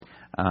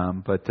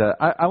But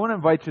I want to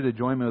invite you to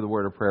join me with a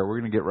word of prayer. We're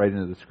going to get right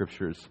into the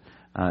scriptures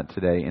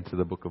today, into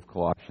the book of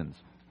Colossians.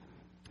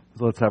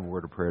 So let's have a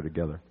word of prayer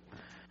together.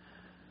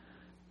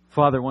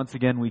 Father, once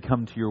again, we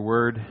come to your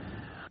word.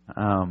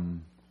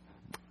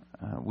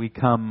 We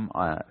come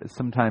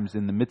sometimes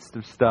in the midst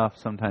of stuff,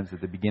 sometimes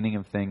at the beginning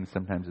of things,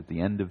 sometimes at the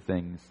end of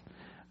things.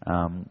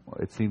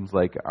 It seems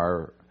like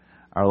our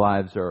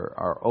lives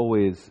are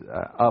always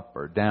up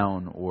or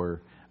down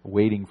or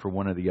waiting for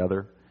one or the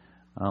other.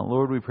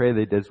 Lord, we pray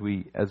that as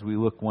we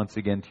look once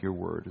again to your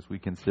word, as we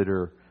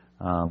consider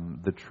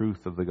the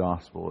truth of the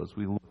gospel, as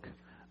we look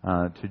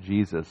to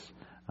Jesus,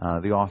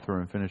 the author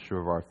and finisher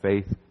of our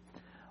faith,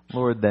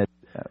 Lord, that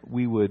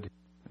we would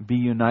be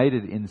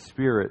united in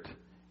spirit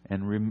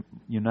and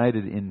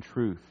united in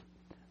truth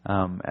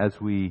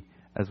as we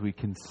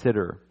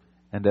consider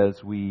and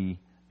as we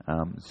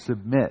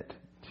submit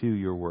to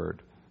your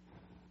word.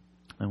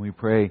 And we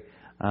pray,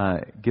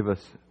 give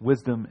us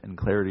wisdom and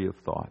clarity of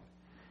thought.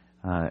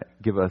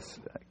 Give us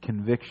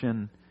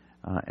conviction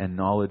and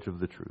knowledge of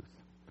the truth.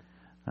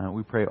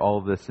 We pray all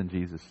of this in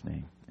Jesus'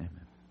 name. Amen.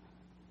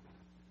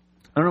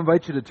 I want to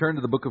invite you to turn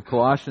to the book of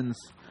Colossians,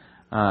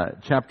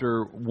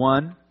 chapter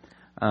 1.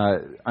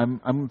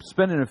 I'm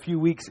spending a few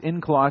weeks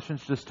in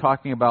Colossians just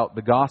talking about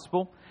the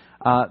gospel.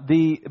 By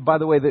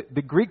the way,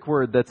 the Greek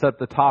word that's at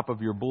the top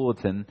of your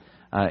bulletin,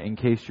 in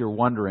case you're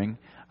wondering,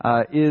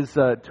 is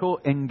to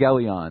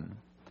engelion,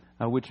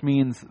 which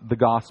means the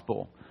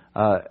gospel.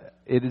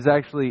 It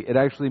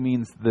actually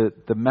means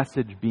the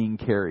message being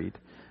carried.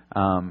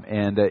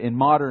 And in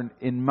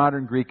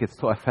modern Greek, it's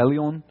to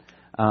ephelion,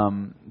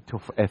 to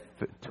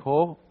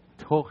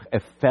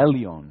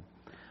ephelion.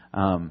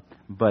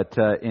 But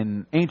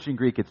in ancient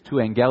Greek, it's to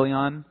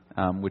angelion,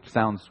 which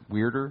sounds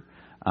weirder.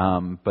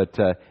 But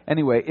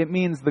anyway, it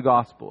means the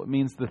gospel. It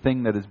means the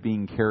thing that is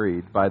being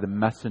carried by the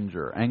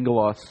messenger.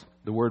 Angelos,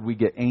 the word we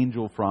get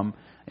angel from,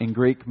 in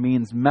Greek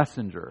means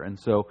messenger. And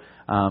so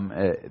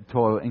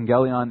to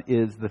angelion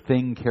is the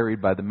thing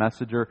carried by the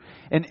messenger.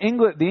 In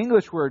English, the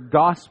English word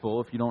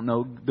gospel, if you don't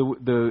know,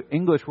 the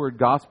English word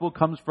gospel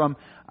comes from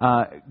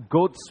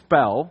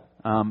Godspell,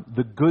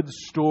 the good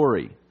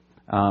story.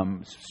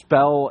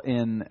 Spell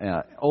in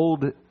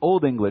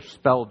Old English,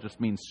 spell just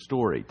means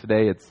story.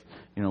 Today it's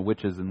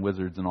witches and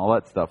wizards and all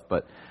that stuff.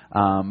 But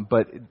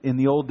in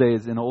the old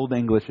days, in Old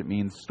English, it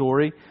means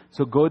story.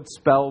 So good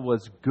spell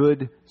was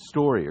good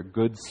story or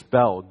good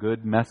spell,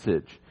 good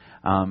message,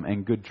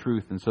 and good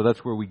truth. And so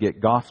that's where we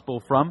get gospel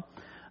from.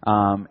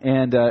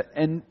 And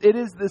it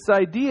is this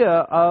idea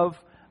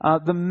of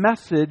the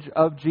message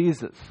of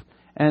Jesus.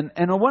 And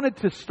I wanted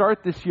to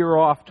start this year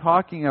off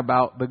talking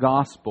about the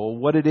gospel,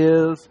 what it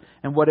is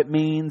and what it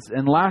means.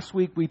 And last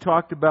week we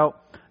talked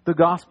about the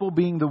gospel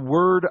being the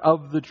word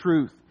of the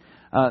truth.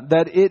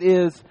 That it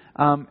is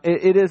a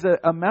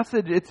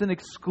message, it's an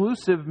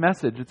exclusive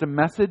message. It's a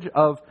message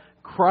of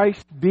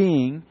Christ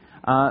being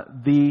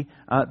the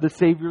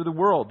Savior of the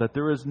world. That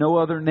there is no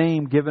other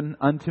name given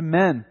unto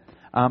men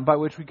by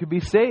which we could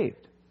be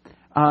saved.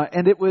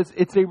 And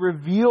it's a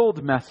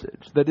revealed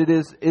message, that it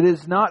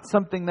is not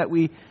something that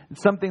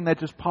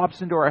just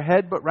pops into our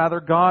head, but rather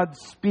God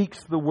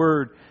speaks the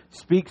word,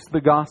 speaks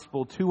the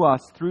gospel to us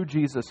through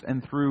Jesus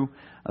and through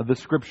the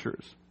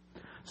scriptures.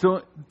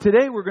 So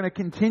today we're going to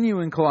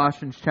continue in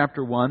Colossians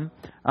chapter 1,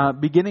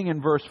 beginning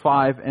in verse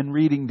 5 and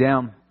reading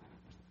down,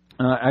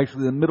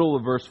 actually the middle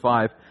of verse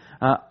 5.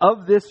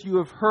 Of this you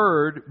have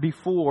heard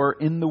before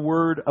in the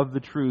word of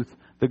the truth,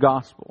 the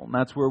gospel. And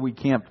that's where we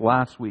camped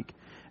last week.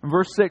 In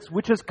verse 6,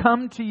 which has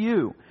come to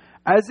you,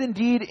 as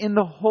indeed in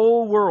the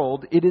whole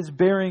world it is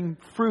bearing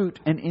fruit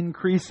and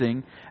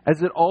increasing,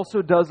 as it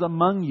also does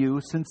among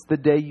you since the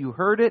day you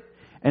heard it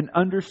and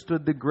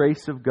understood the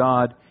grace of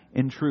God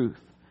in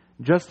truth.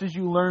 Just as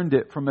you learned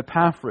it from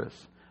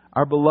Epaphras,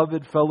 our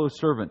beloved fellow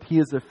servant. He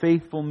is a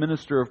faithful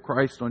minister of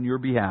Christ on your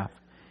behalf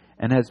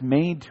and has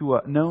made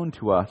known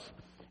to us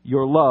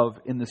your love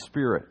in the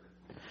Spirit.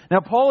 Now,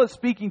 Paul is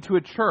speaking to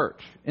a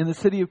church in the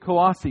city of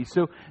Colossae.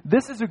 So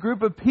this is a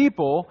group of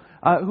people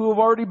who have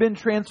already been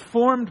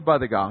transformed by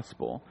the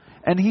gospel.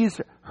 And he's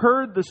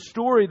heard the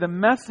story, the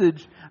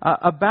message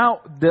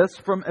about this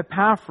from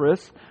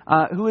Epaphras,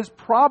 who is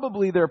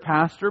probably their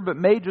pastor, but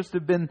may just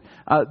have been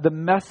the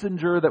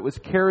messenger that was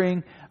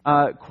carrying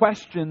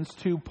questions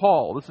to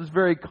Paul. This is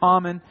very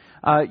common.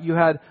 You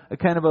had a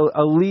kind of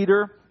a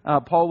leader.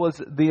 Paul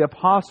was the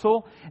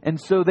apostle, and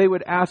so they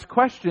would ask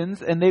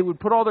questions, and they would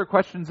put all their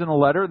questions in a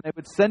letter, and they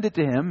would send it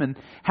to him, and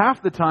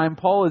half the time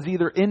Paul is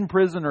either in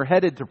prison or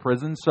headed to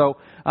prison, so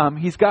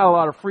he's got a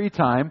lot of free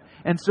time,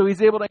 and so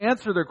he's able to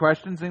answer their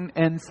questions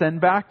and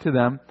send back to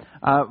them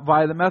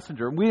via the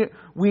messenger.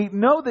 We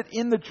know that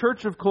in the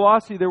church of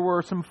Colossae there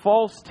were some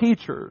false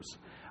teachers.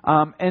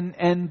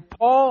 And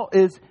Paul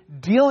is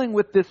dealing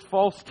with this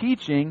false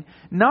teaching,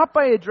 not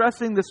by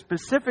addressing the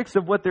specifics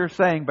of what they're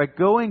saying, but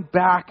going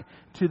back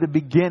to the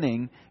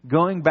beginning,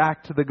 going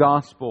back to the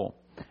gospel.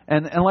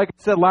 And like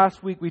I said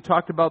last week, we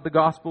talked about the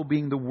gospel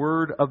being the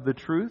word of the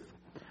truth.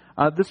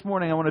 This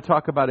morning I want to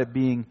talk about it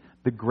being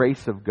the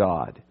grace of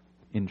God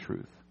in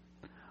truth.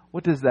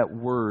 What does that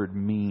word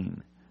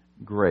mean,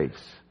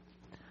 grace?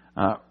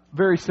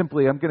 Very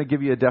simply, I'm going to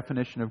give you a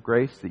definition of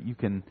grace that you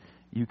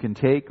can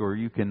take or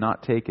you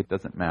cannot take. It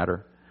doesn't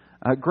matter.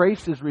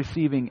 Grace is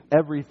receiving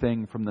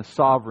everything from the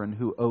sovereign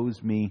who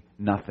owes me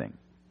nothing.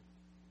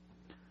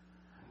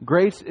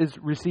 Grace is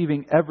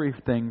receiving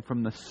everything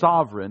from the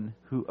sovereign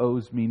who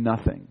owes me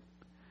nothing.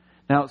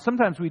 Now,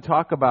 sometimes we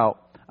talk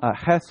about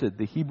hesed,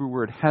 the Hebrew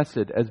word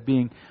hesed, as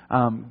being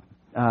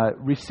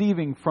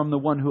receiving from the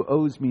one who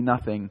owes me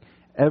nothing,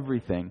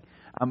 everything.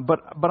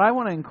 But I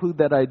want to include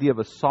that idea of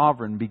a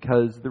sovereign,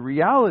 because the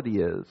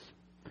reality is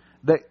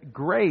that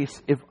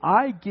grace, if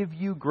I give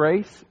you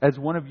grace as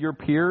one of your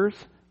peers,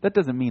 that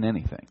doesn't mean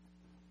anything.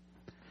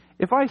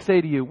 If I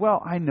say to you,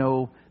 well, I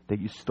know that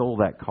you stole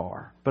that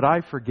car, but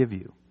I forgive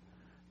you,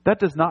 that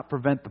does not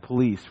prevent the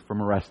police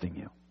from arresting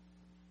you,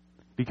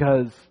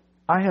 because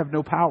I have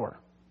no power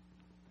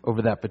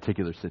over that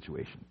particular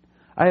situation.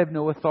 I have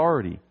no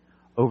authority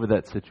over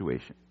that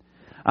situation.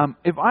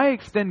 If I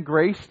extend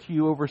grace to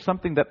you over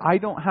something that I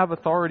don't have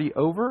authority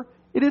over,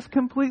 it is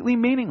completely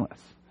meaningless.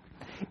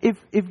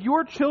 If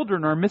your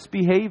children are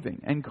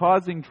misbehaving and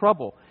causing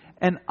trouble,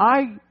 and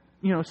I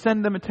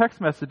send them a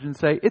text message and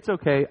say, it's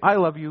okay, I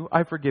love you,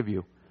 I forgive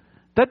you,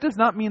 that does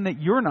not mean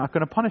that you're not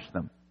going to punish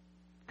them,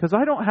 because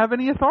I don't have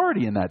any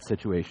authority in that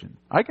situation.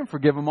 I can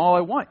forgive them all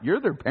I want. You're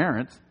their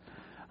parents.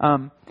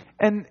 And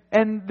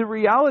the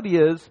reality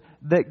is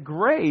that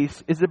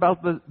grace is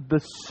about the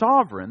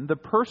sovereign, the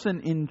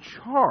person in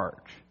charge,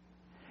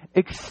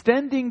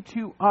 extending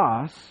to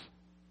us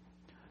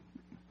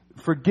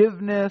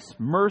forgiveness,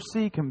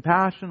 mercy,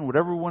 compassion,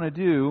 whatever we want to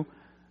do,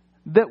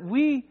 that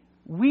we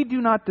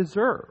do not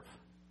deserve.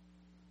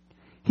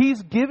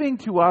 He's giving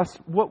to us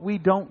what we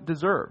don't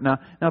deserve. Now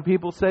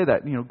people say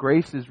that,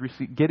 grace is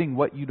getting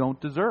what you don't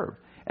deserve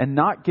and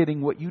not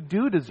getting what you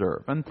do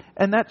deserve.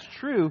 And that's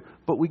true,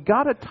 but we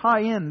got to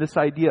tie in this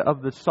idea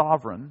of the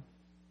sovereign,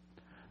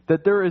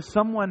 that there is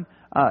someone,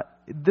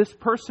 this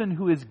person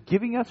who is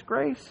giving us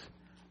grace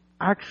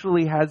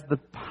actually has the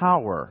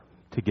power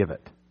to give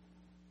it.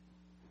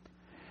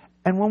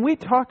 And when we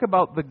talk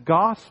about the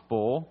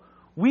gospel,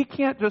 we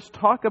can't just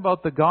talk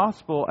about the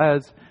gospel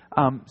as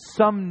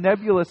some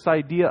nebulous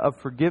idea of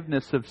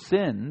forgiveness of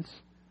sins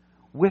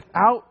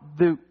without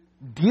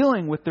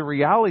dealing with the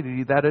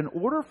reality that in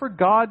order for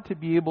God to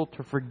be able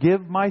to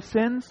forgive my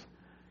sins,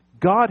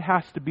 God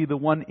has to be the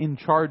one in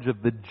charge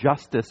of the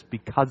justice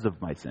because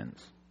of my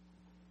sins.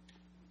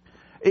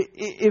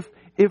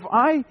 If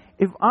I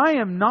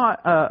am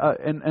not,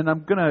 and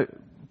I'm going to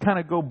kind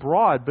of go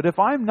broad, but if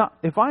I'm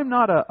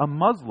not a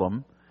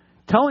Muslim,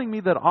 telling me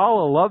that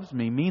Allah loves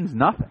me means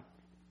nothing,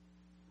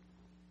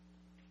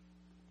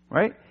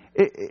 right?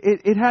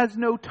 It has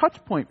no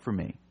touch point for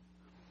me.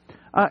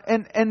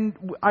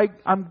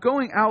 I'm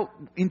going out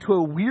into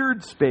a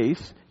weird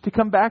space to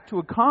come back to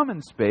a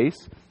common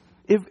space.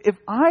 If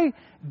I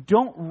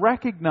don't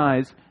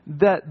recognize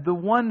that the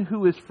one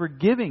who is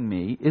forgiving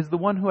me is the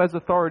one who has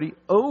authority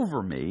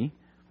over me,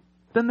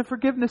 then the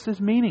forgiveness is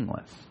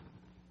meaningless.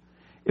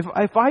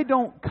 If I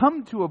don't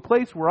come to a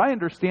place where I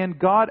understand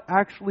God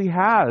actually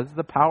has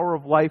the power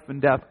of life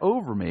and death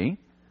over me,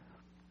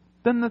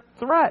 then the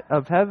threat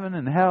of heaven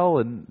and hell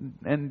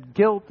and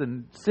guilt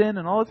and sin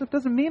and all this stuff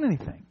doesn't mean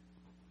anything.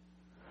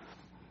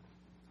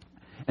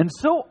 And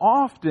so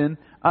often,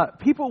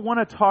 people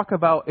want to talk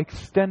about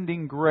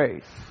extending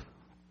grace,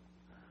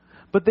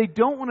 but they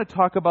don't want to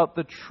talk about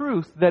the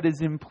truth that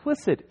is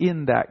implicit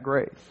in that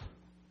grace.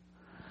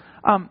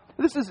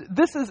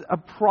 This is a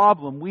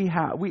problem we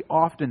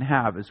often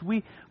have, is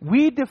we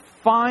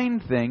define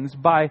things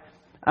by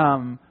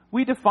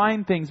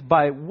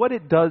what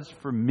it does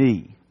for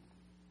me,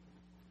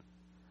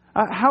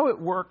 how it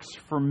works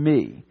for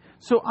me.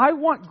 So I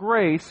want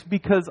grace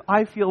because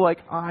I feel like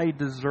I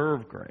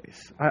deserve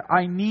grace.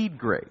 I need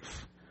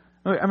grace.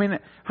 I mean,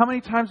 how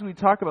many times do we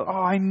talk about,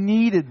 I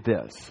needed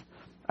this.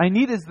 I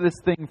needed this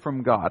thing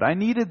from God. I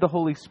needed the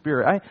Holy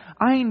Spirit.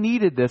 I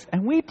needed this.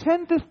 And we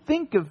tend to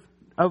think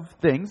of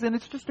things, and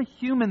it's just a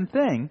human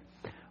thing,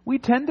 we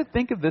tend to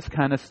think of this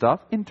kind of stuff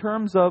in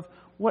terms of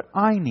what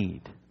I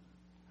need,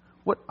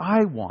 what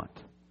I want.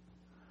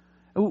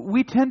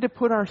 We tend to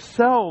put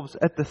ourselves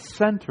at the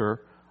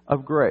center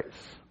of grace.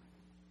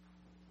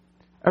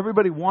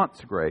 Everybody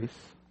wants grace.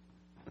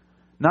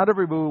 Not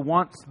everybody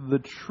wants the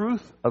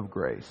truth of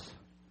grace.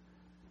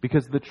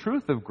 Because the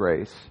truth of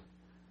grace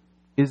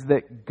is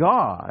that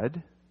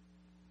God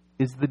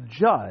is the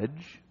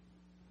judge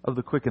of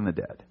the quick and the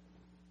dead.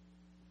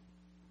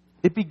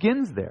 It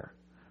begins there.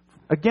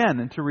 Again,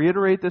 and to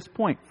reiterate this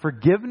point,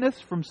 forgiveness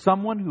from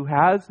someone who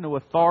has no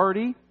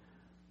authority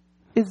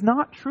is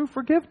not true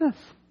forgiveness.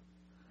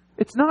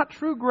 It's not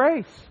true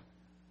grace.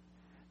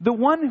 The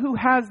one who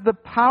has the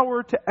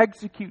power to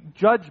execute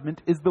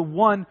judgment is the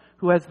one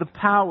who has the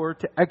power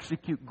to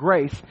execute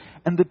grace.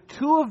 And the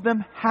two of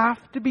them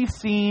have to be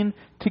seen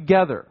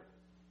together.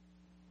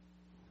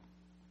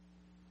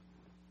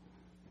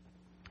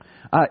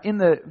 In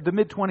the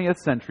mid-20th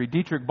century,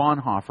 Dietrich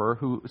Bonhoeffer,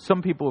 who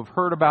some people have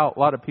heard about, a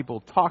lot of people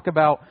talk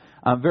about,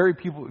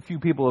 few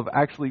people have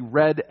actually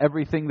read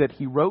everything that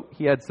he wrote.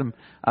 He had some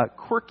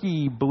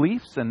quirky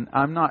beliefs, and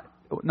I'm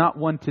not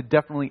one to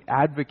definitely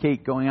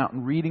advocate going out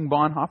and reading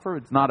Bonhoeffer.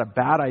 It's not a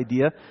bad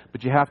idea,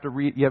 but you have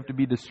to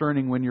be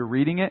discerning when you're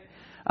reading it.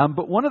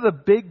 But one of the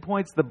big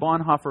points that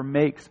Bonhoeffer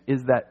makes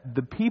is that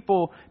the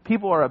people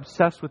are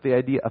obsessed with the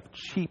idea of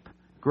cheap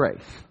grace.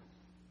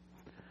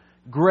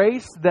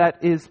 Grace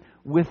that is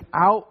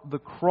without the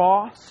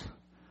cross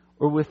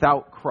or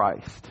without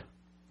Christ.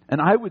 And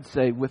I would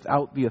say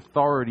without the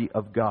authority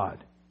of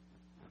God.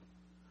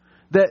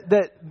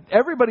 That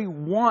everybody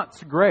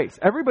wants grace.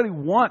 Everybody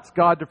wants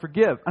God to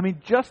forgive. I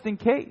mean, just in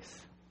case.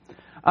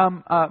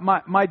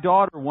 My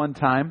daughter one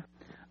time,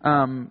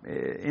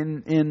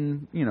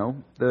 in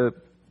the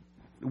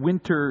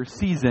winter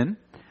season,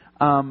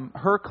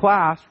 her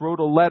class wrote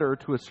a letter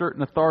to a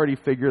certain authority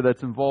figure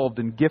that's involved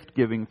in gift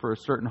giving for a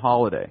certain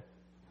holiday.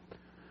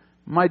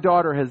 My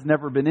daughter has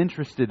never been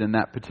interested in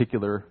that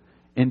particular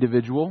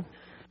individual.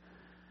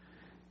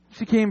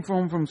 She came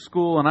home from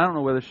school, and I don't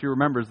know whether she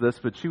remembers this,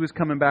 but she was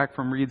coming back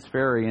from Reed's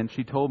Ferry, and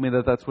she told me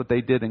that that's what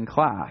they did in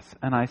class.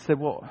 And I said,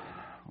 well,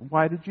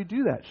 why did you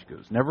do that? She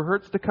goes, never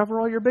hurts to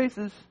cover all your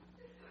bases.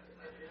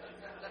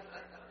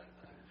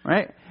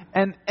 Right?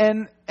 And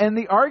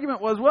the argument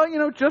was, well,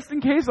 just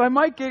in case I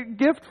might get a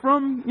gift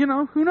from,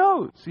 who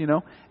knows,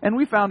 And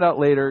we found out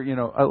later,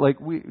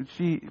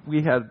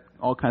 we had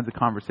all kinds of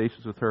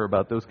conversations with her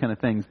about those kind of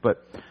things.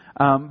 But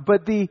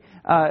the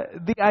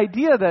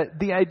idea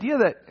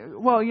that,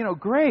 well,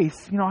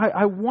 grace,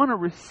 I want to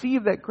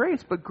receive that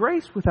grace, but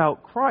grace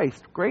without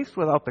Christ, grace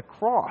without the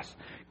cross,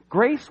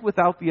 grace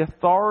without the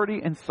authority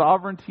and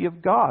sovereignty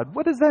of God.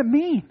 What does that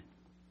mean?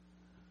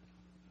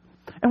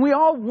 And we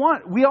all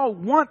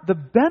want the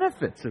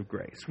benefits of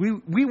grace.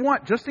 We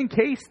want, just in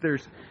case there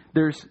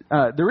is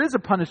a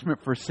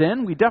punishment for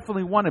sin, we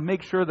definitely want to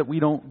make sure that we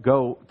don't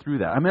go through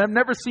that. I mean, I've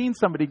never seen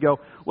somebody go,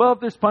 well, if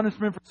there's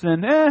punishment for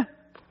sin,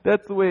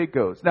 that's the way it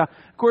goes. Now,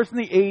 of course, in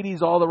the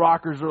 80s, all the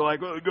rockers are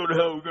like, well, go to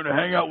hell, we're going to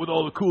hang out with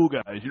all the cool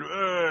guys,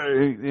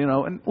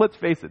 and let's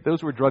face it,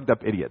 those were drugged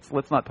up idiots.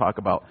 Let's not talk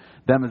about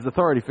them as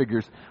authority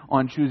figures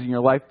on choosing your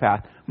life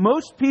path.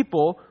 Most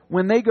people,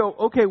 when they go,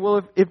 okay,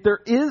 well, if there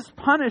is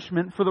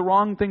punishment for the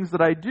wrong things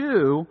that I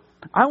do,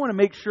 I want to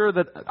make sure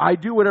that I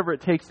do whatever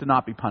it takes to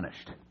not be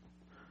punished.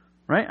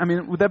 Right? I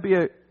mean, would that be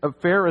a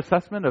fair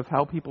assessment of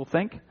how people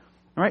think?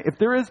 Right? If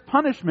there is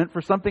punishment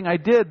for something I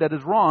did that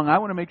is wrong, I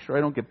want to make sure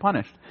I don't get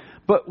punished.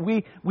 But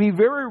we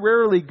very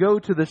rarely go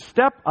to the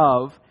step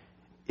of,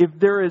 if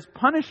there is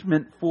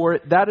punishment for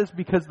it, that is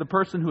because the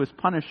person who is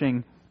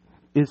punishing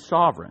is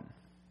sovereign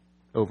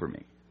over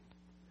me.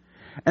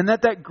 And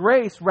that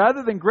grace,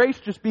 rather than grace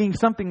just being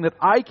something that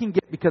I can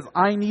get because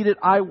I need it,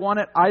 I want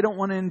it, I don't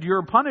want to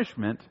endure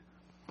punishment,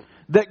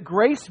 that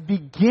grace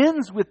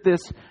begins with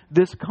this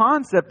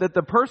concept that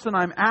the person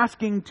I'm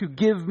asking to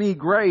give me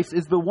grace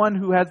is the one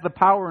who has the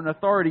power and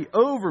authority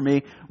over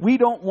me. We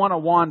don't want to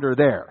wander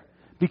there,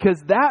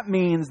 because that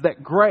means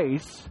that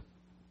grace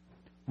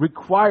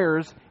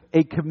requires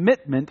a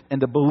commitment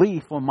and a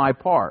belief on my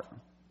part.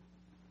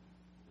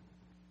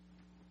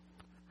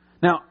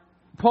 Now,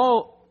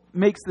 Paul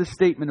makes this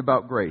statement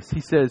about grace.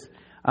 He says,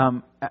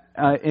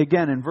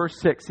 again in verse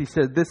 6, he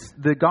said,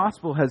 the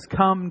gospel has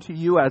come to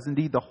you, as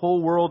indeed the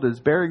whole world is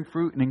bearing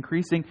fruit and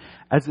increasing,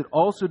 as it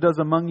also does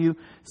among you,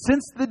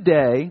 since the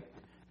day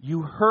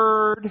you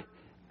heard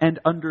and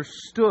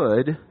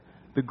understood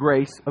the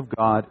grace of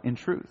God in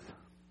truth.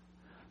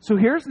 So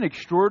here's an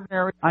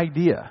extraordinary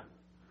idea,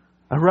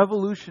 a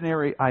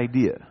revolutionary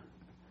idea.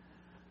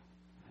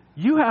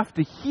 You have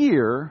to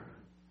hear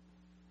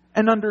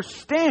and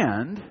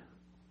understand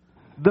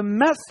the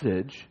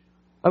message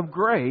of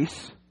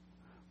grace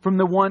from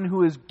the one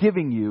who is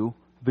giving you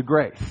the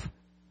grace.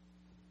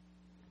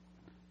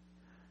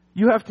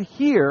 You have to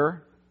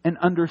hear and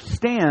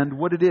understand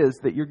what it is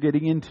that you're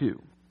getting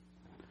into.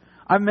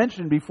 I've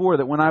mentioned before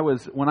that when I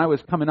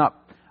was coming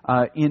up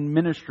in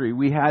ministry,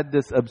 we had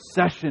this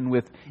obsession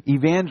with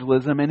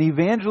evangelism, and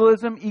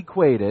evangelism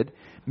equated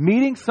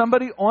meeting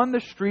somebody on the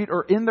street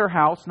or in their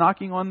house,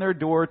 knocking on their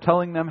door,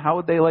 telling them how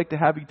would they like to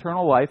have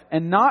eternal life,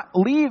 and not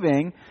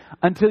leaving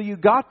until you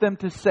got them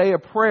to say a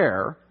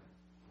prayer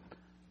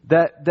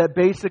that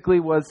basically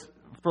was,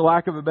 for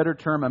lack of a better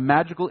term, a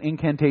magical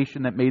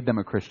incantation that made them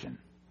a Christian.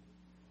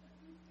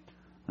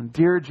 And,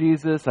 dear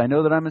Jesus, I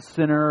know that I'm a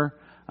sinner.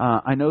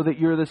 I know that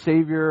you're the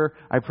Savior.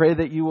 I pray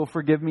that you will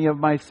forgive me of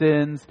my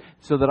sins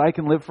so that I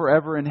can live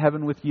forever in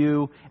heaven with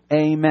you.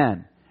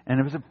 Amen. And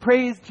it was a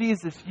praise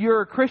Jesus,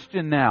 you're a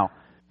Christian now.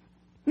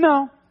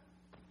 No.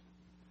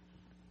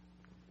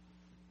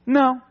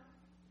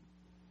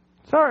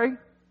 Sorry.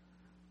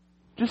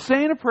 Just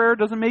saying a prayer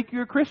doesn't make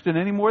you a Christian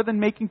any more than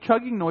making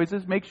chugging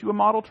noises makes you a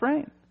model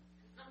train.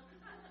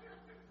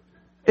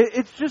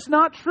 It's just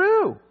not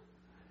true.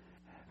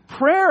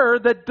 Prayer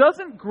that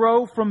doesn't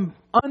grow from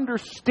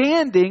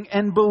understanding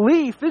and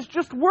belief is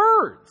just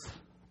words.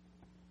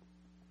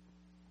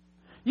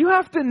 You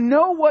have to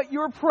know what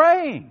you're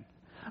praying.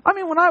 I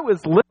mean, when I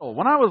was little,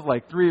 when I was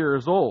like 4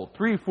 years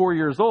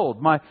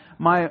old, my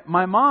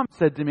mom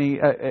said to me,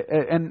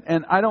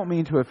 and I don't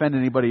mean to offend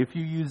anybody if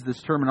you use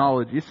this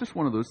terminology, it's just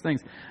one of those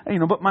things,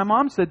 but my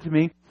mom said to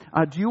me,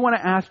 do you want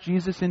to ask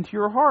Jesus into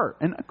your heart?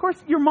 And of course,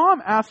 your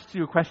mom asks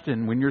you a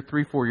question when you're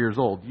 4 years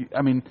old.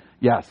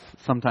 Yes,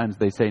 sometimes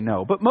they say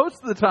no, but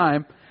most of the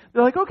time,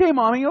 they're like, okay,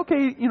 Mommy,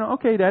 okay,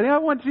 okay, Daddy, I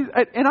want you.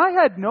 And I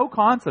had no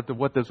concept of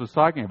what this was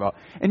talking about.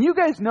 And you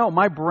guys know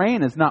my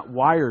brain is not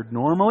wired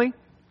normally.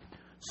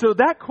 So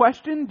that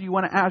question, do you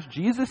want to ask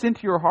Jesus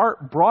into your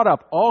heart, brought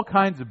up all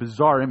kinds of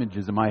bizarre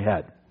images in my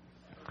head.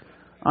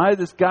 I had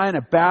this guy in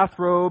a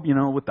bathrobe,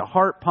 with the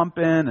heart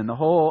pumping and the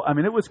whole,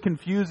 it was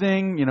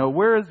confusing.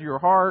 Where is your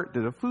heart?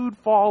 Did the food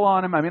fall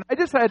on him?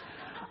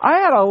 I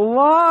had a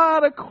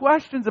lot of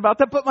questions about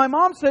that, but my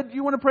mom said, do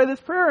you want to pray this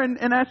prayer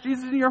and ask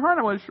Jesus in your heart?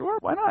 I went, sure,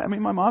 why not?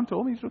 My mom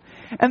told me.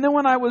 And then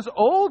when I was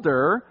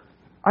older,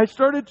 I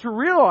started to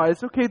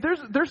realize, okay,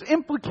 there's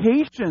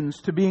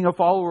implications to being a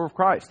follower of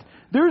Christ.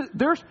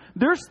 There's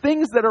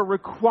things that are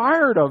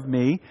required of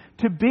me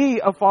to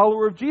be a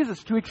follower of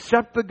Jesus, to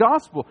accept the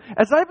gospel.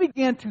 As I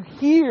began to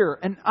hear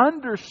and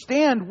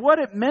understand what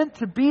it meant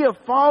to be a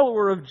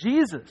follower of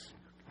Jesus,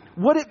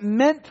 what it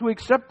meant to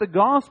accept the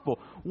gospel,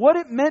 what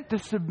it meant to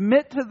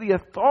submit to the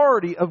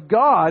authority of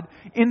God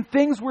in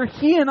things where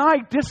He and I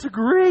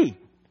disagree.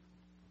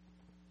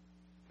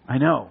 I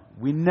know,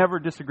 we never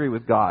disagree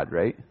with God,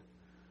 right?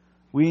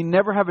 We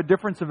never have a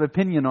difference of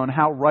opinion on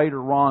how right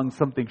or wrong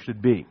something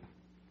should be.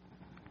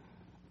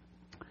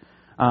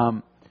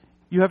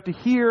 You have to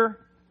hear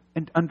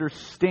and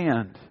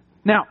understand.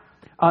 Now,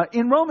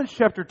 in Romans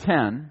chapter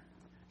 10,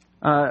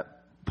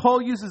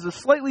 Paul uses a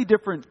slightly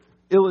different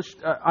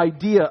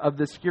idea of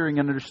this hearing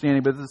and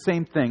understanding, but it's the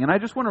same thing. And I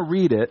just want to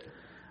read it.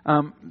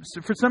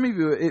 So for some of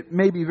you, it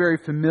may be very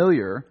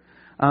familiar,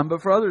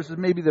 but for others, it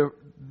may be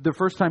the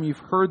first time you've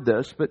heard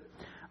this. But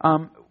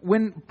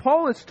when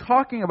Paul is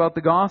talking about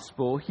the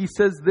gospel, he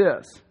says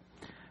this.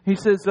 He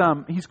says,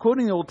 he's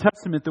quoting the Old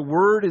Testament, the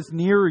word is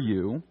near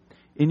you,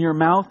 in your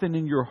mouth and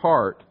in your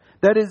heart.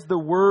 That is the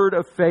word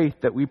of faith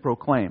that we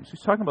proclaim. So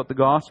he's talking about the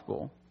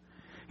gospel.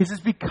 He says,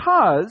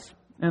 because,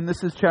 and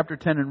this is chapter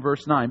 10 and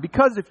verse 9,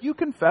 because if you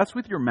confess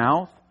with your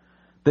mouth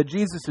that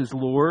Jesus is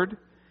Lord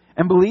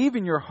and believe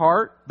in your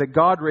heart that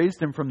God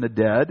raised Him from the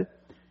dead,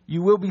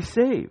 you will be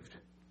saved.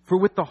 For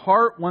with the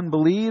heart one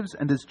believes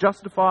and is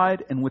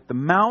justified, and with the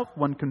mouth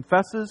one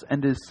confesses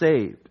and is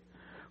saved.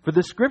 For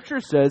the Scripture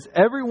says,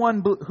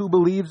 everyone who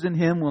believes in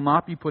Him will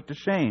not be put to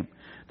shame.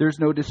 There's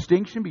no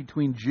distinction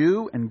between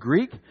Jew and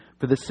Greek,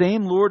 for the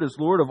same Lord is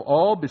Lord of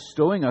all,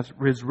 bestowing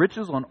His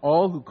riches on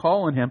all who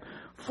call on Him.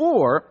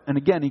 For, and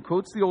again he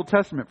quotes the Old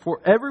Testament, for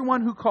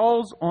everyone who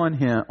calls on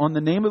Him, on the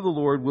name of the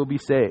Lord, will be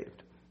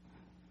saved.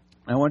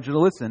 I want you to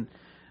listen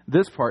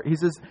this part. He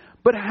says,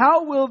 but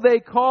how will they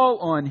call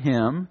on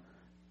Him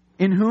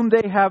in whom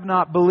they have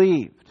not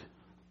believed?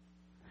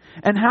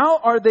 And how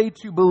are they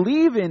to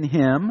believe in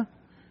Him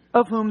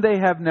of whom they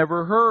have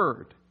never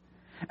heard?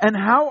 And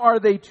how are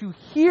they to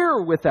hear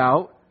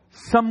without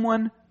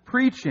someone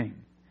preaching?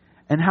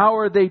 And how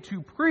are they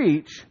to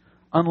preach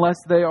unless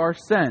they are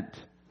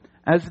sent?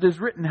 As it is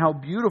written, how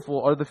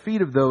beautiful are the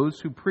feet of those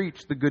who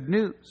preach the good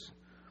news.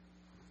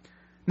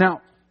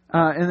 Now,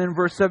 and then in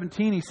verse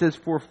 17 he says,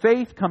 for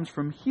faith comes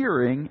from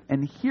hearing,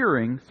 and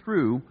hearing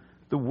through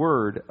the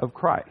word of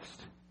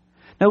Christ.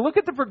 Now look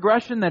at the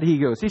progression that he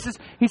goes. He says,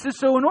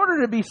 so in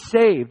order to be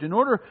saved, in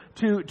order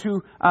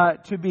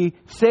to be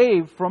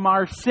saved from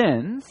our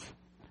sins,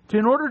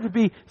 in order to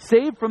be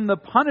saved from the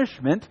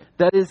punishment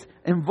that is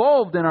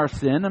involved in our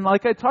sin, and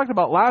like I talked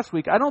about last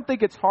week, I don't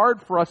think it's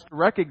hard for us to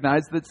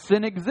recognize that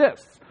sin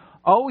exists.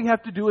 All we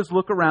have to do is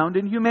look around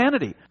in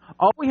humanity.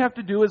 All we have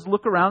to do is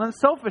look around in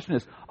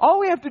selfishness. All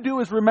we have to do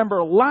is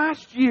remember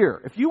last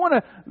year. If you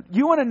want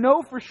to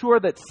know for sure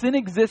that sin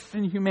exists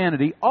in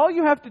humanity, all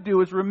you have to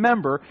do is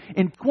remember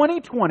in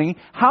 2020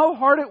 how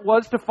hard it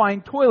was to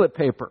find toilet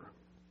paper.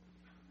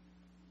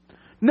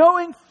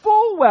 Knowing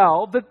full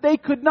well that they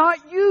could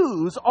not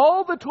use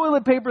all the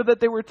toilet paper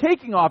that they were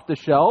taking off the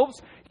shelves,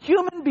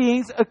 human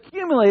beings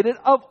accumulated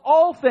of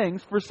all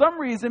things, for some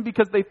reason,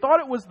 because they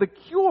thought it was the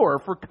cure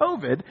for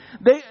COVID,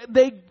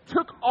 they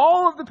took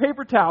all of the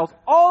paper towels,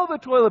 all the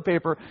toilet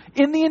paper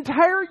in the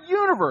entire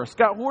universe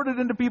got hoarded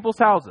into people's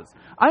houses.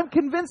 I'm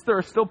convinced there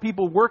are still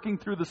people working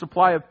through the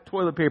supply of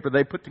toilet paper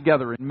they put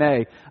together in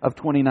May of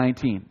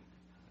 2019.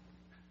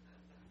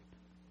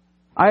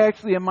 I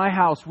actually, in my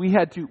house, we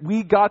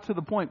got to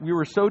the point, we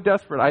were so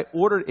desperate, I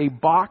ordered a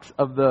box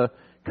of the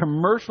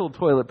commercial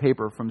toilet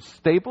paper from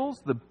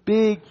Staples, the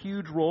big,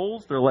 huge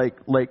rolls. They're like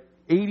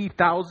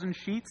 80,000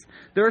 sheets.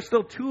 There are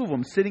still 2 of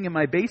them sitting in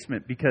my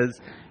basement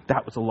because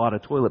that was a lot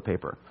of toilet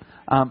paper.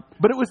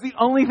 But it was the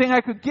only thing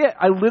I could get.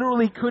 I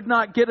literally could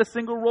not get a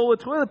single roll of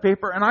toilet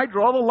paper, and I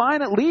draw the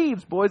line at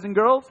leaves, boys and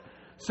girls.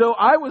 So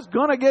I was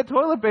going to get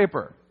toilet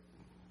paper.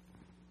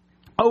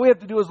 All we have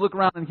to do is look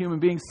around in human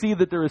beings, see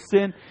that there is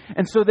sin.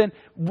 And so then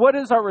what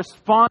is our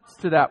response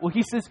to that? Well,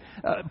 he says,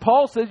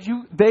 Paul says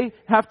they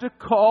have to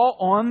call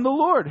on the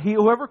Lord.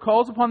 Whoever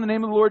calls upon the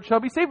name of the Lord shall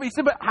be saved. But he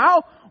said, but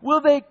how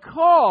will they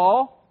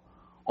call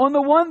on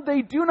the one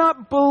they do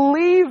not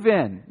believe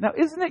in? Now,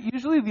 isn't it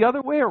usually the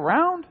other way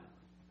around?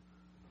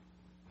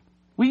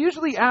 We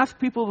usually ask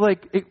people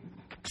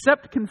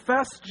accept,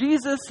 confess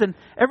Jesus, and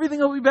everything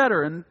will be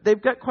better. And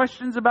they've got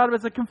questions about it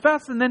as they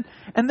confess, and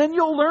then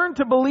you'll learn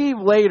to believe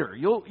later.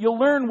 You'll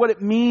learn what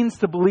it means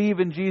to believe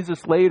in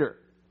Jesus later.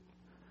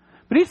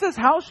 But he says,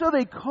 how shall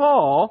they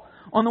call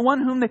on the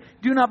one whom they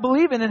do not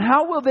believe in? And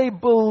how will they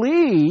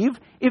believe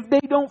if they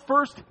don't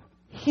first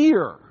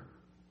hear?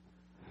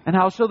 And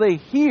how shall they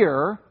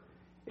hear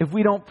if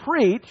we don't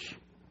preach?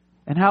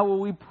 And how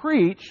will we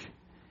preach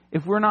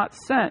if we're not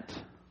sent?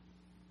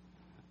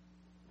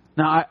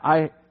 Now,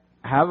 I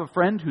have a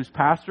friend whose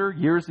pastor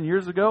years and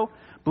years ago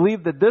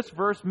believed that this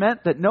verse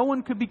meant that no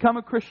one could become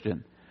a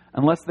Christian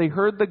unless they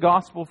heard the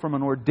gospel from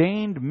an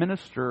ordained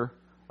minister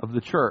of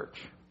the church.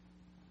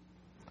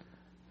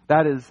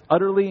 That is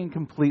utterly and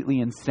completely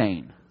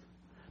insane.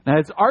 Now,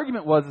 his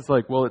argument was,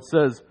 it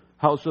says,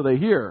 how shall they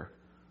hear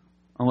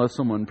unless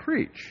someone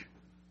preach?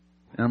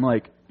 And I'm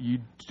like, you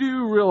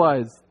do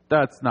realize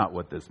that's not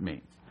what this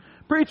means.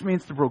 Preach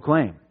means to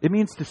proclaim. It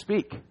means to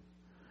speak.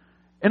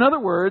 In other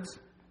words,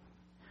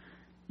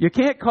 you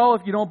can't call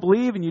if you don't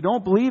believe, and you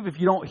don't believe if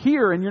you don't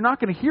hear, and you're not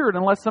going to hear it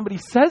unless somebody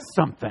says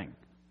something.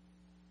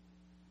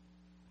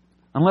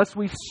 Unless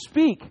we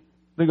speak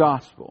the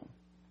gospel.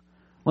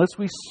 Unless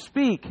we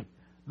speak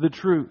the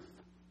truth.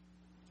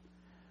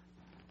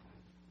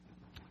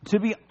 To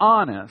be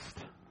honest,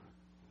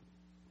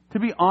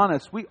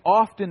 we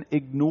often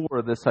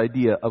ignore this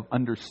idea of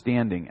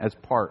understanding as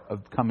part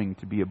of coming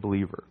to be a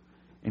believer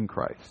in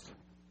Christ.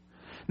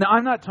 Now,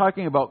 I'm not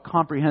talking about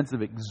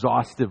comprehensive,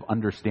 exhaustive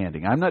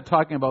understanding. I'm not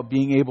talking about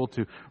being able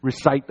to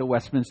recite the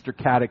Westminster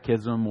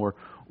Catechism or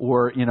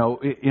in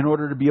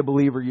order to be a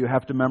believer, you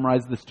have to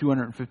memorize this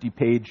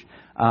 250-page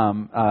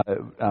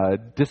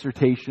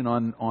dissertation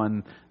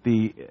on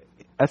the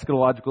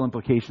eschatological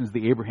implications of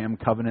the Abraham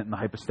covenant and the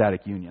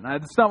hypostatic union.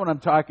 That's not what I'm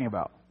talking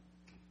about.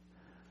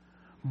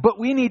 But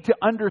we need to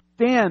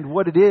understand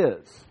what it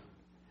is.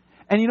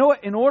 And you know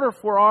what? In order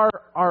for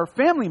our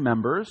family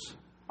members,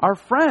 our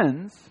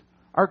friends,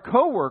 our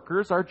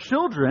co-workers, our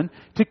children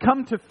to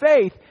come to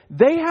faith,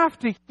 they have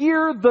to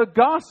hear the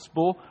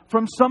gospel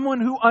from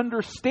someone who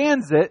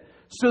understands it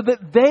so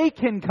that they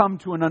can come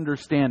to an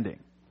understanding.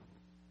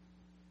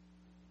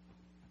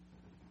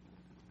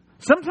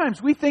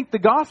 Sometimes we think the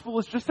gospel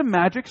is just a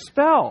magic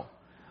spell.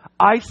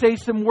 I say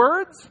some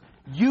words,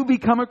 you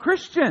become a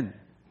Christian.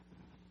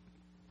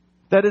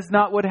 That is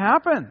not what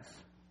happens.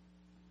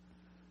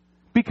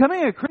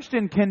 Becoming a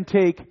Christian can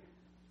take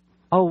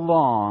a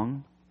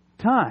long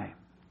time.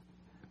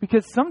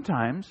 Because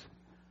sometimes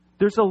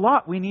there's a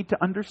lot we need to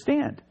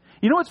understand.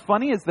 You know what's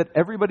funny is that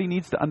everybody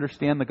needs to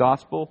understand the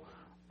gospel.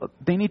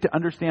 They need to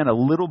understand a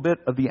little bit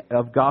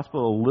of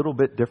gospel a little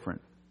bit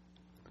different.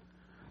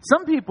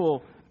 Some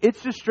people,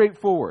 it's just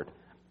straightforward.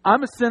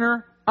 I'm a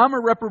sinner. I'm a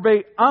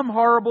reprobate. I'm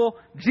horrible.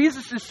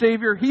 Jesus is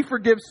Savior. He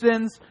forgives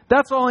sins.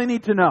 That's all I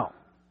need to know.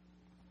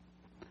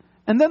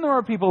 And then there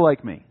are people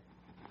like me.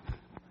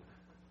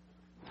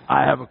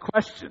 I have a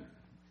question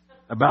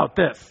about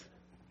this.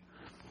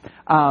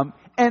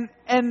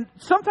 And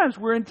sometimes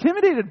we're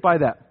intimidated by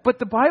that. But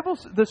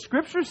the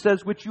Scripture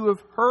says, which you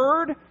have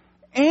heard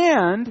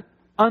and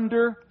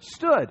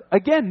understood.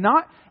 Again,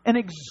 not an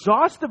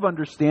exhaustive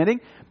understanding,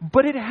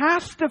 but it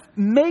has to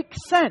make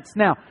sense.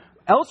 Now,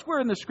 elsewhere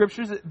in the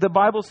Scriptures, the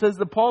Bible says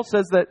that Paul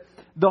says that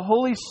the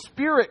Holy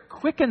Spirit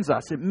quickens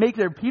us.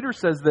 Peter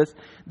says this,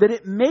 that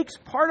it makes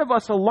part of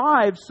us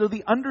alive so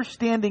the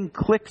understanding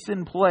clicks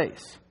in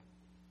place.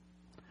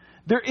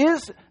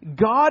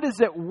 God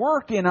is at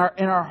work in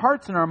our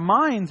hearts and our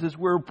minds as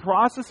we're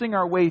processing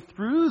our way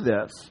through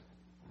this.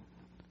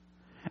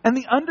 And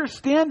the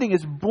understanding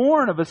is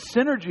born of a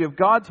synergy of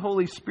God's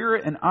Holy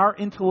Spirit and our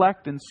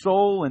intellect and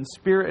soul and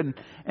spirit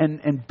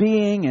and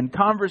being and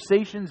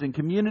conversations and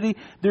community.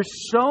 There's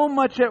so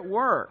much at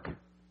work.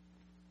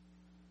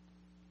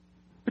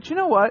 But you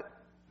know what?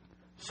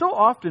 So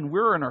often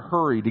we're in a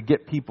hurry to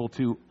get people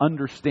to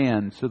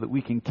understand so that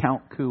we can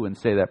count coup and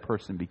say that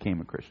person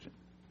became a Christian.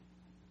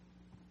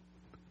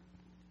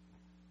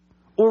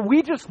 Or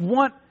we just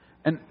want,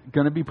 and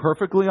going to be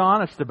perfectly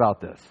honest about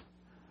this,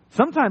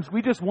 sometimes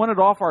we just want it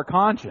off our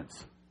conscience.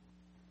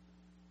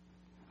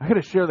 I got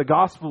to share the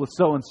gospel with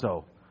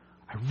so-and-so.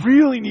 I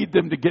really need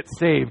them to get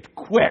saved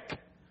quick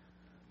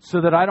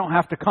so that I don't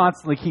have to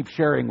constantly keep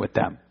sharing with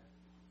them.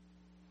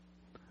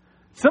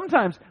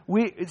 Sometimes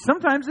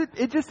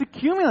it just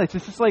accumulates.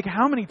 It's just like,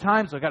 how many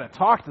times do I got to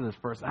talk to this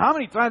person? How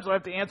many times do I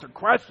have to answer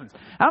questions?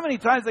 How many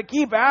times do I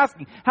keep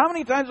asking? How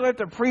many times do I have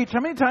to preach?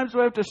 How many times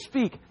do I have to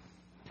speak?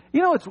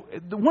 You know, it's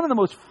one of the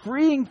most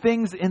freeing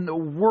things in the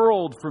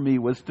world for me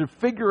was to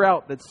figure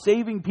out that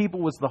saving people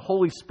was the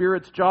Holy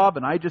Spirit's job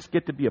and I just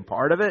get to be a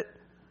part of it.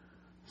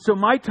 So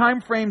my time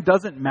frame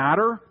doesn't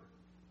matter.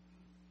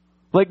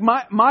 Like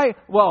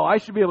I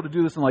should be able to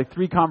do this in like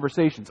 3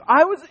 conversations.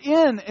 I was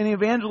in an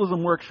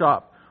evangelism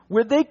workshop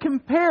where they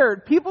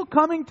compared people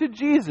coming to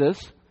Jesus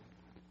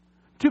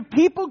to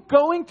people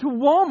going to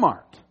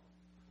Walmart.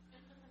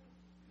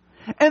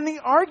 And the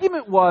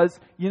argument was,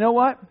 you know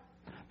what?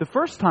 The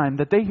first time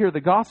that they hear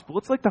the gospel,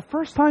 it's like the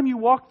first time you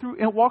walk through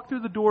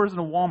the doors in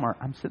a Walmart.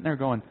 I'm sitting there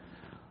going,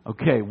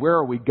 okay, where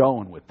are we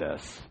going with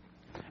this?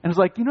 And it's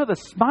like, the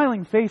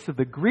smiling face of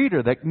the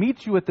greeter that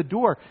meets you at the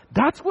door,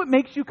 that's what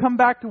makes you come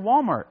back to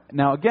Walmart.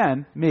 Now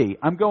again,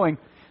 I'm going,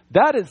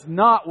 that is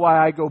not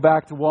why I go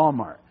back to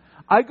Walmart.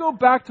 I go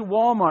back to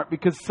Walmart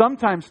because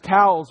sometimes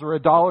towels are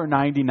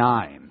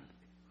 $1.99.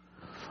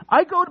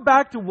 I go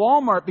back to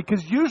Walmart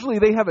because usually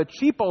they have a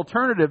cheap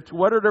alternative to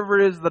whatever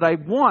it is that I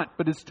want,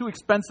 but it's too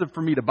expensive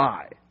for me to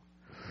buy.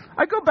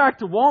 I go back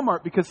to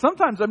Walmart because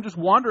sometimes I'm just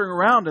wandering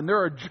around and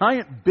there are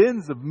giant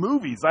bins of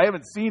movies I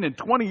haven't seen in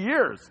 20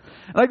 years.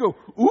 And I go,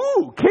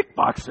 ooh,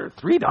 Kickboxer,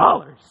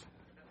 $3.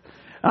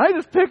 And I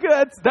just pick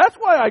it. That's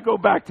why I go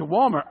back to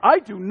Walmart. I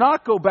do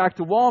not go back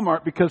to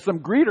Walmart because some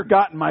greeter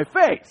got in my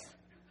face.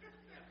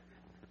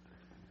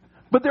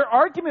 But their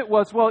argument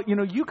was,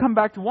 you come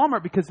back to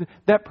Walmart because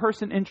that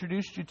person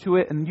introduced you to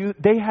it and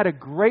they had a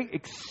great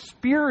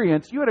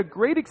experience. You had a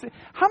great experience.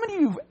 How many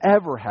of you have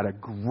ever had a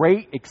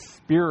great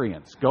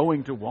experience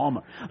going to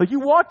Walmart? Like you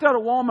walked out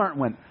of Walmart and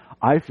went,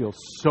 I feel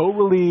so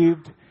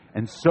relieved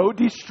and so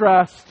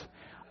distressed.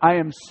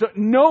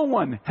 No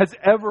one has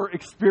ever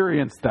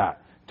experienced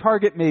that.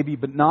 Target maybe,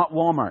 but not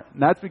Walmart.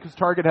 And that's because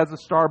Target has a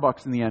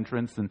Starbucks in the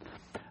entrance and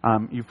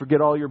you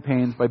forget all your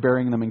pains by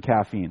burying them in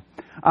caffeine.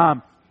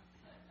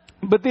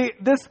 But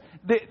this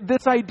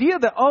idea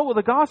that,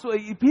 the gospel,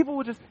 people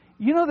would just,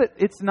 that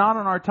it's not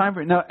on our time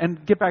frame. Now,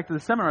 and get back to the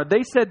seminar.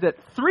 They said that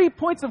 3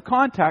 points of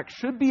contact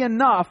should be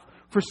enough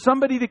for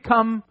somebody to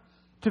come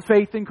to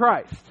faith in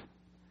Christ.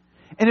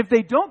 And if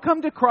they don't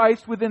come to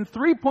Christ within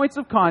 3 points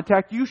of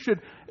contact, you should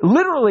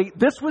literally,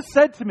 this was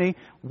said to me,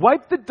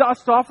 wipe the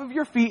dust off of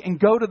your feet and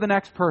go to the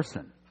next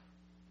person.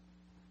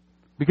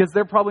 Because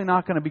they're probably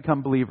not going to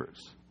become believers.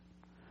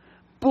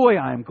 Boy,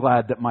 I am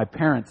glad that my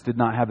parents did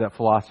not have that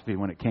philosophy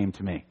when it came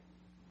to me.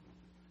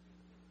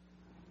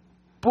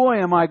 Boy,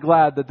 am I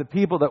glad that the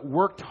people that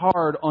worked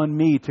hard on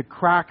me to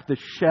crack the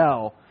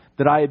shell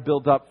that I had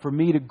built up for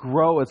me to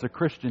grow as a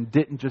Christian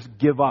didn't just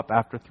give up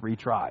after 3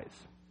 tries.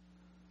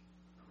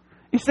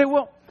 You say,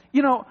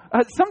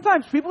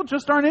 sometimes people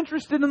just aren't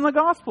interested in the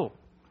gospel.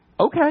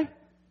 Okay.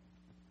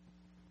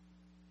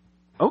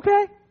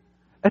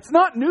 It's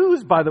not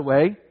news, by the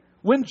way.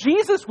 When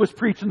Jesus was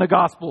preaching the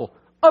gospel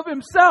of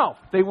himself,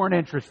 they weren't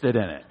interested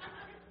in it.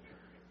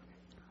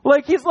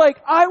 Like, he's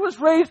like, I was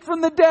raised from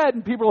the dead.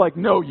 And people are like,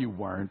 no, you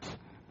weren't.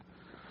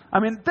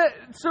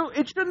 So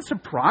it shouldn't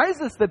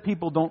surprise us that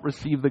people don't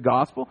receive the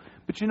gospel.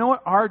 But you know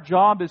what? Our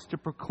job is to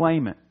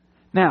proclaim it.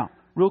 Now,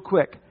 real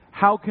quick,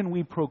 how can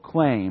we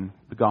proclaim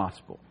the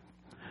gospel?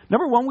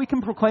 Number one, we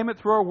can proclaim it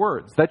through our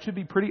words. That should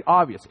be pretty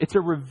obvious. It's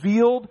a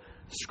revealed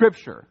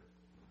scripture.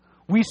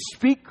 We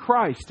speak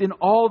Christ in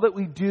all that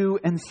we do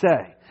and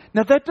say.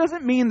 Now, that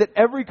doesn't mean that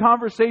every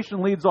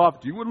conversation leads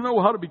off, do you want to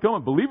know how to become a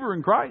believer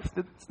in Christ?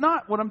 It's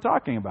not what I'm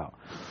talking about.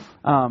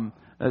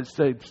 I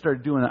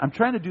started doing that. I'm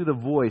trying to do the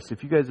voice.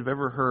 If you guys have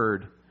ever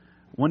heard,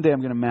 one day I'm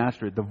going to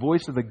master it, the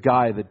voice of the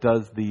guy that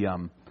does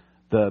the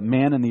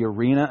Man in the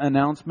Arena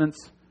announcements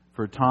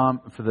for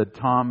the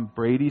Tom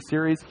Brady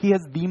series. He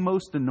has the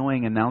most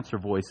annoying announcer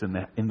voice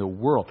in the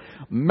world.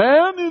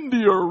 Man in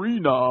the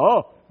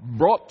Arena,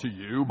 brought to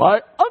you by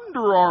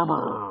Under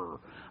Armour.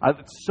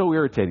 It's so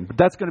irritating, but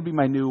that's going to be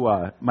my new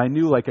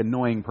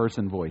annoying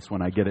person voice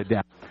when I get it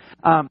down.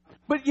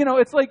 But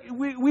it's like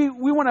we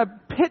want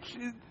to pitch.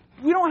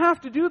 We don't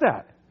have to do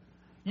that.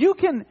 You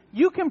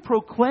can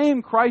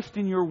proclaim Christ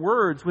in your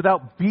words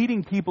without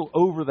beating people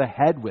over the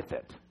head with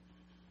it.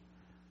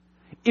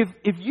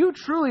 If you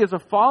truly, as a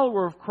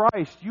follower of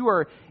Christ, you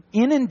are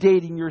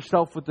inundating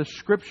yourself with the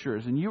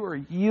Scriptures and you are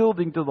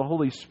yielding to the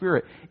Holy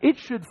Spirit, it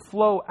should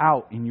flow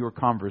out in your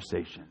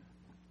conversation.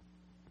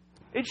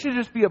 It should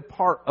just be a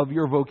part of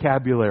your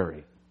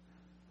vocabulary.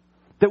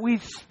 That we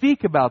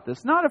speak about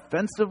this, not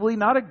offensively,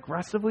 not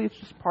aggressively, it's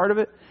just part of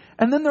it.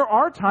 And then there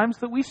are times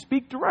that we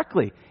speak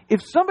directly.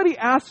 If somebody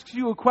asks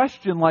you a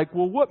question like,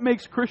 what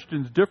makes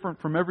Christians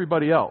different from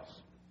everybody else?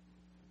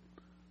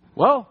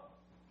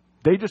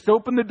 They just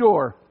open the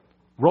door.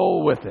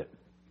 Roll with it.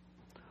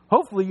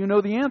 Hopefully you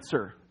know the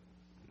answer.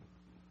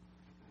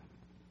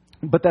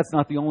 But that's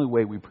not the only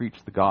way we preach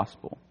the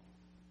gospel.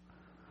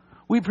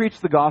 We preach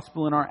the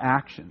gospel in our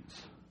actions.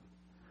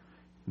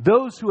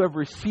 Those who have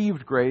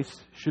received grace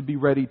should be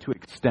ready to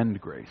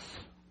extend grace.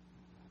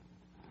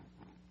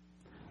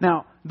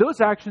 Now,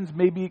 those actions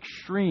may be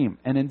extreme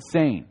and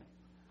insane.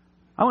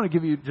 I want to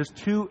give you just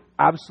 2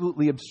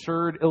 absolutely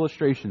absurd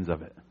illustrations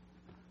of it.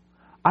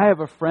 I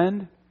have a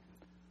friend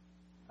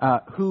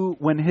who,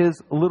 when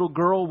his little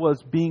girl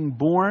was being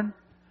born,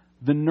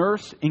 the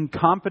nurse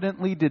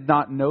incompetently did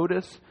not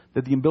notice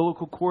that the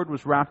umbilical cord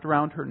was wrapped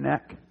around her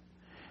neck.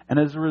 And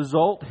as a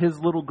result, his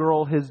little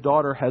girl, his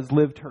daughter, has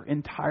lived her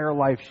entire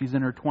life. She's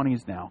in her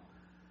 20s now.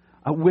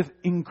 with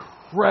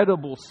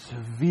incredible,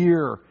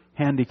 severe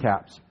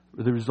handicaps,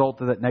 the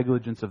result of that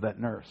negligence of that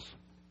nurse.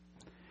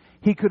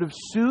 He could have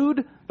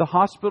sued the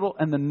hospital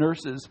and the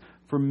nurses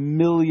for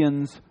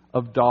millions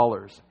of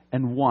dollars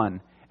and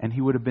won, and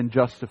he would have been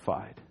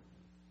justified.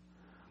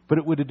 But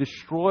it would have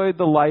destroyed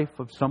the life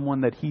of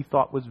someone that he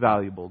thought was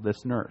valuable,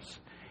 this nurse.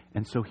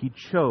 And so he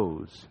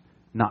chose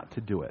not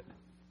to do it.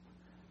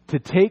 To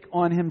take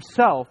on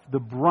himself the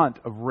brunt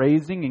of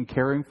raising and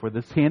caring for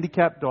this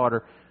handicapped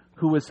daughter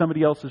who was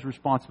somebody else's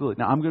responsibility.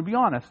 Now, I'm going to be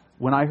honest.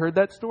 When I heard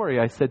that story,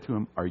 I said to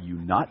him, "Are you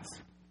nuts?"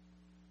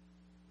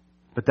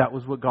 But that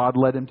was what God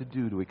led him to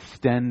do, to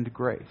extend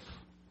grace.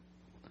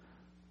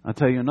 I'll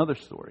tell you another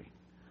story.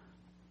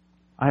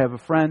 I have a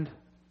friend.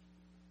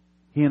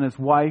 He and his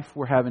wife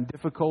were having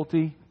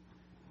difficulty.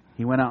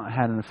 He went out and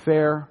had an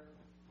affair.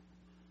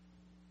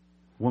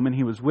 Woman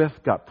he was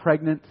with got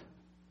pregnant.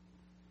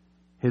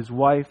 His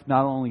wife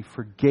not only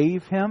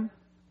forgave him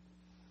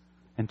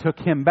and took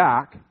him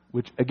back,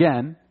 which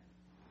again,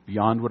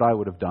 beyond what I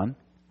would have done,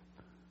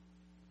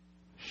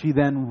 she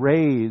then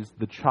raised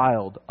the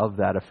child of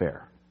that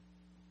affair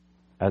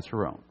as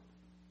her own.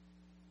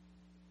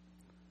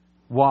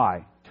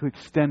 Why? To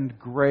extend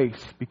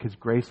grace, because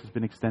grace has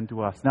been extended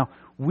to us. Now,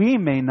 we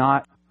may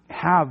not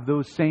have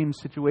those same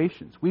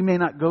situations. We may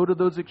not go to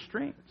those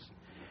extremes.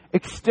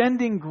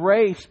 Extending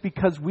grace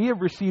because we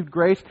have received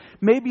grace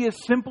may be as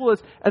simple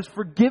as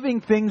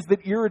forgiving things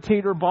that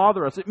irritate or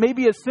bother us. It may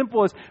be as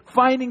simple as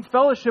finding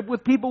fellowship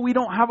with people we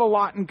don't have a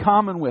lot in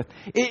common with.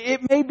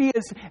 It may be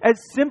as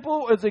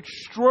simple, as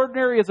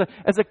extraordinary as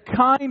a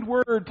kind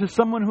word to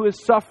someone who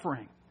is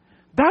suffering.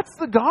 That's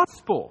the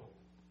gospel.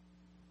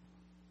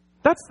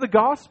 That's the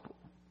gospel.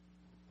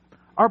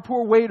 Our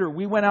poor waiter,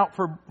 we went out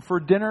for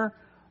dinner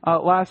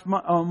last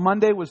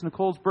Monday was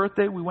Nicole's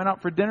birthday. We went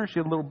out for dinner. She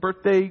had a little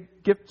birthday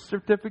gift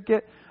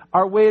certificate.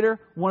 Our waiter,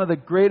 one of the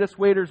greatest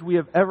waiters we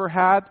have ever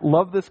had.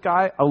 Love this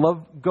guy. I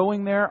love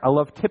going there. I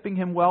love tipping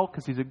him well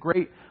because he's a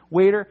great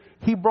waiter.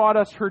 He brought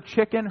us her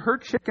chicken. Her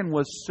chicken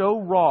was so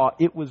raw,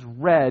 it was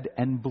red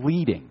and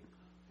bleeding.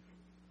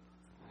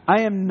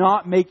 I am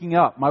not making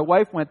up. My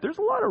wife went, "There's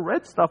a lot of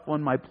red stuff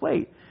on my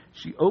plate."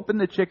 She opened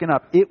the chicken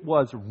up. It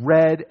was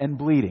red and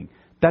bleeding.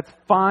 That's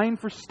fine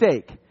for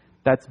steak.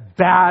 That's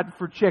bad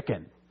for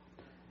chicken.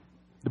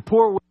 The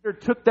poor waiter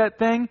took that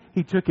thing.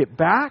 He took it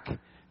back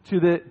to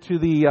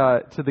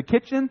the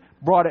kitchen,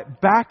 brought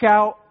it back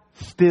out,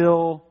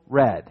 still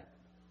red.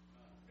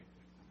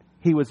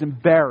 He was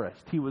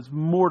embarrassed. He was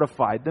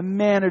mortified. The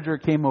manager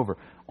came over.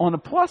 On the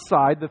plus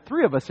side, the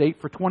three of us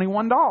ate for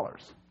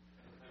 $21.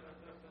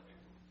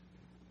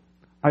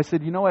 I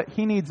said, "You know what?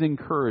 He needs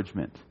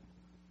encouragement."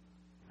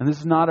 And this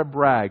is not a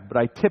brag, but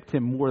I tipped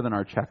him more than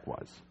our check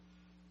was.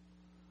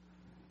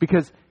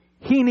 Because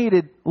he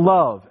needed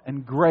love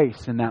and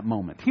grace in that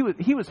moment.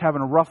 He was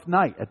having a rough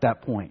night at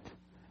that point.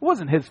 It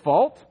wasn't his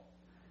fault.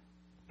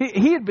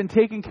 He had been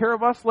taking care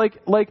of us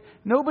like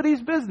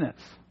nobody's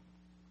business.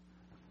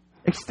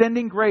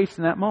 Extending grace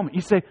in that moment.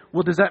 You say,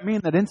 "Well, does that mean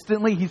that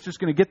instantly he's just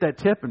going to get that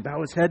tip and bow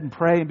his head and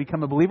pray and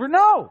become a believer?"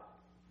 No!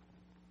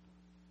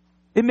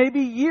 It may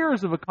be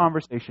years of a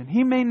conversation.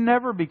 He may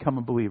never become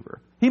a believer.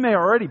 He may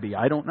already be.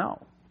 I don't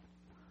know.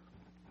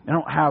 I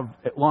don't have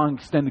long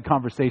extended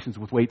conversations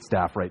with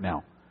waitstaff right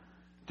now.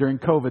 During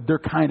COVID, they're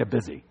kind of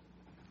busy.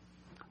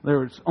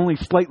 They're only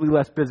slightly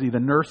less busy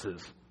than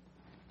nurses.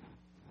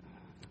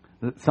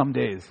 Some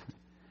days.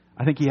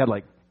 I think he had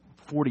like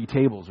 40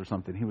 tables or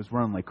something. He was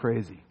running like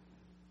crazy.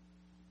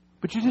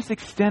 But you just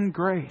extend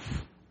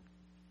grace.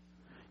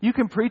 You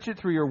can preach it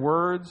through your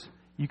words.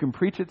 You can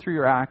preach it through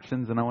your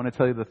actions. And I want to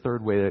tell you the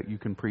third way that you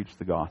can preach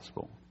the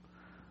gospel.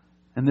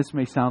 And this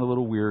may sound a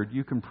little weird.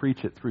 You can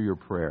preach it through your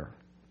prayer.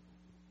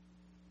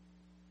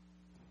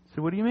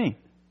 So what do you mean?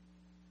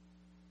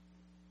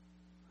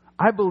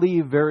 I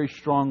believe very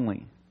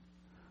strongly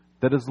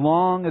that as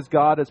long as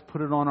God has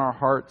put it on our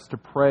hearts to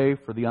pray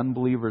for the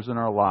unbelievers in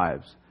our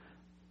lives,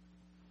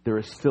 there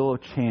is still a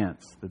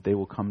chance that they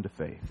will come to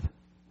faith.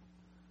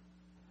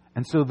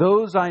 And so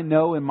those I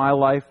know in my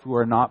life who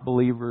are not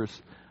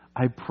believers,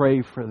 I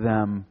pray for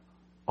them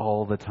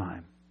all the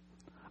time.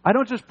 I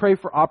don't just pray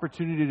for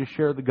opportunity to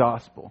share the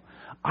gospel.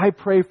 I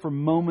pray for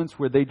moments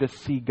where they just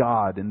see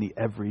God in the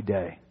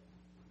everyday.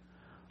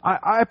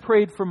 I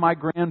prayed for my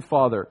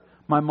grandfather,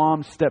 my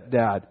mom's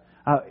stepdad.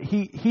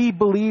 He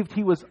believed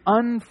he was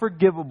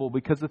unforgivable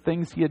because of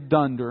things he had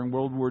done during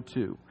World War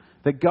II,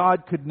 that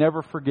God could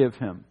never forgive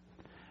him.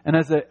 And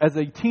as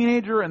a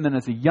teenager and then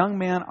as a young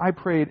man, I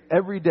prayed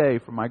every day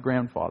for my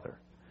grandfather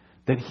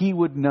that he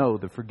would know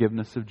the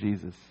forgiveness of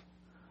Jesus.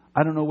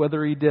 I don't know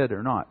whether he did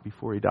or not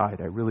before he died.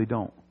 I really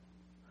don't.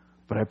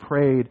 But I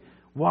prayed.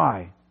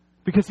 Why?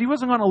 Because he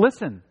wasn't going to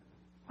listen.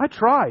 I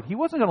tried. He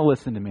wasn't going to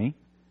listen to me.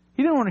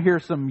 He didn't want to hear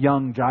some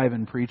young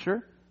jiving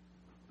preacher.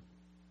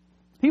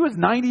 He was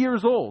 90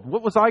 years old.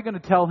 What was I going to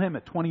tell him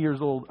at 20 years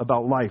old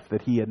about life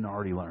that he hadn't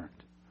already learned?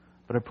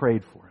 But I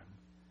prayed for him.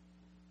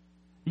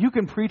 You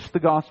can preach the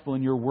gospel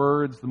in your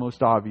words, the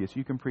most obvious.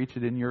 You can preach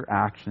it in your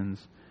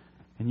actions.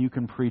 And you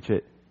can preach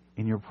it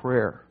in your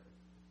prayer.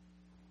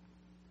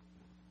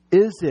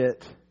 Is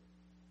it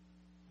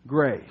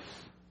grace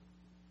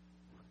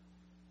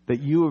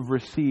that you have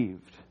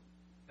received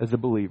as a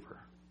believer?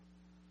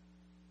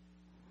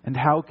 And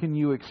how can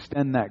you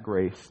extend that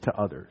grace to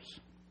others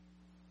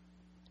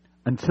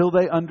until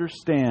they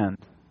understand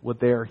what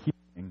they are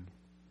hearing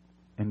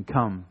and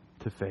come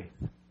to faith?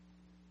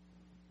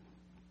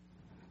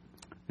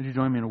 Would you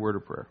join me in a word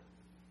of prayer?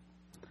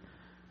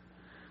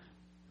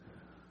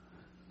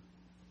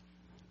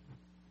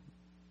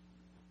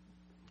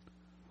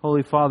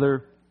 Holy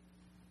Father,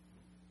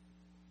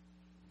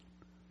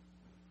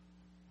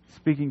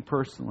 speaking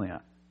personally,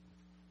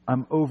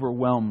 I'm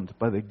overwhelmed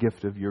by the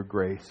gift of your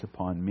grace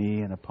upon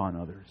me and upon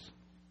others.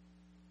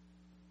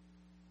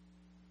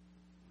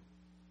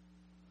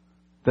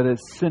 That as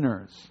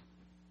sinners,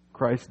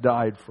 Christ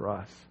died for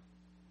us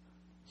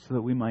so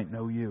that we might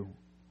know you.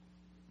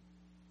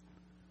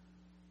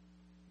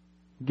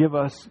 Give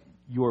us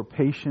your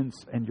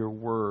patience and your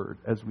word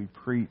as we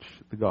preach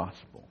the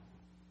gospel.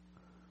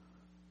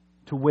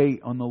 To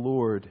wait on the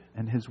Lord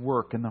and His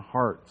work in the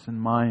hearts and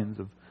minds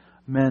of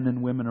men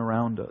and women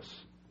around us.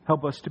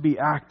 Help us to be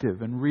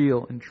active and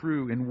real and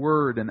true in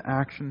word and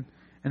action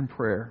and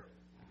prayer.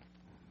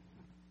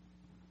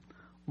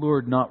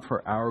 Lord, not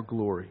for our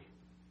glory.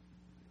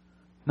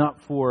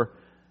 Not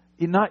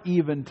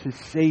even to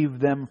save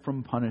them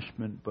from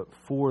punishment, but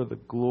for the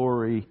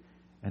glory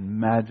and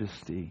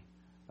majesty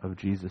of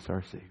Jesus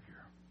our Savior.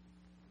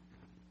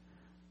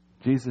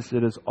 Jesus,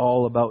 it is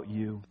all about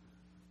you.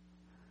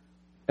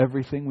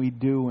 Everything we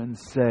do and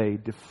say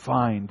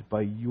defined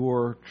by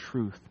your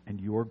truth and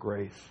your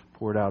grace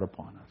poured out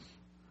upon us.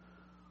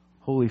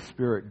 Holy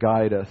Spirit,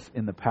 guide us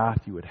in the path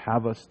you would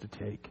have us to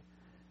take,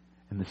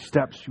 in the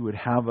steps you would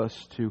have us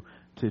to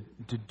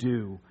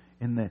do,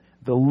 in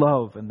the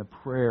love and the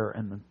prayer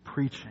and the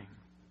preaching.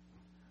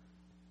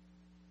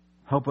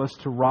 Help us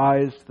to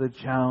rise to the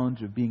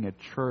challenge of being a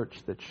church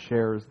that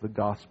shares the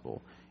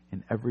gospel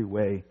in every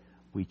way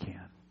we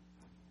can.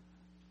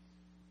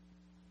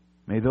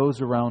 May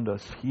those around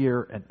us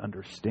hear and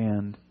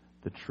understand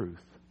the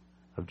truth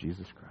of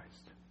Jesus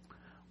Christ.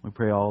 We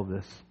pray all of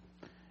this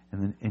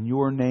in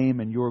your name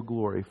and your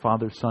glory,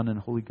 Father, Son, and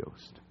Holy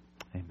Ghost.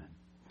 Amen.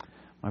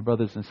 My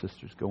brothers and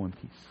sisters, go in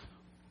peace.